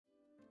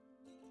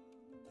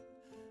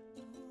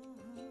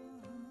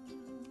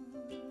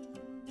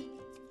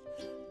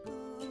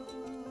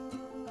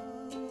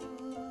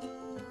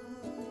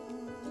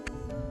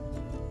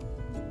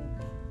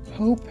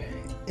Hope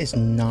is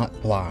not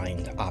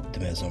blind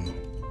optimism.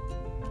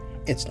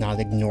 It's not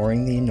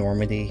ignoring the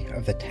enormity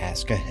of the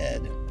task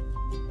ahead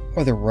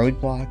or the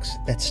roadblocks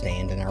that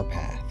stand in our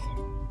path.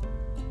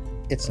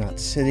 It's not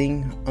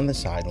sitting on the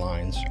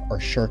sidelines or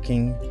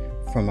shirking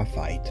from a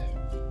fight.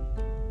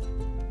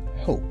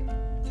 Hope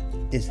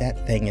is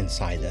that thing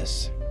inside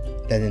us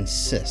that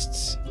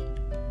insists,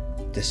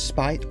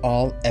 despite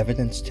all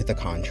evidence to the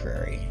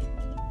contrary,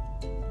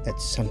 that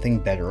something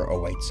better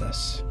awaits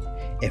us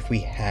if we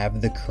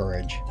have the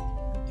courage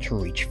to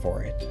reach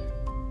for it,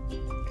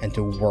 and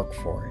to work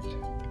for it,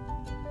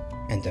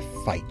 and to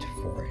fight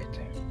for it.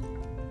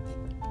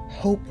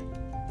 Hope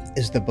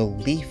is the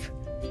belief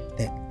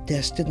that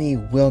destiny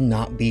will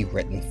not be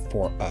written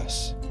for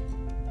us,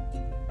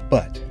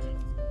 but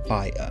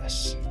by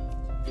us,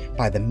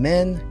 by the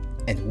men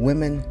and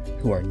women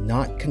who are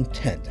not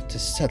content to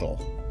settle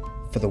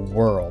for the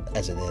world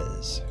as it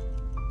is,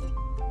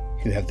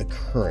 who have the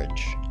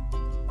courage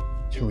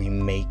to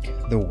remake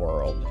the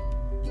world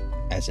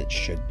as it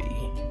should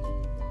be.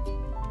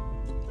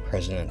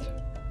 President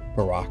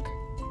Barack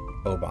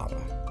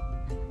Obama.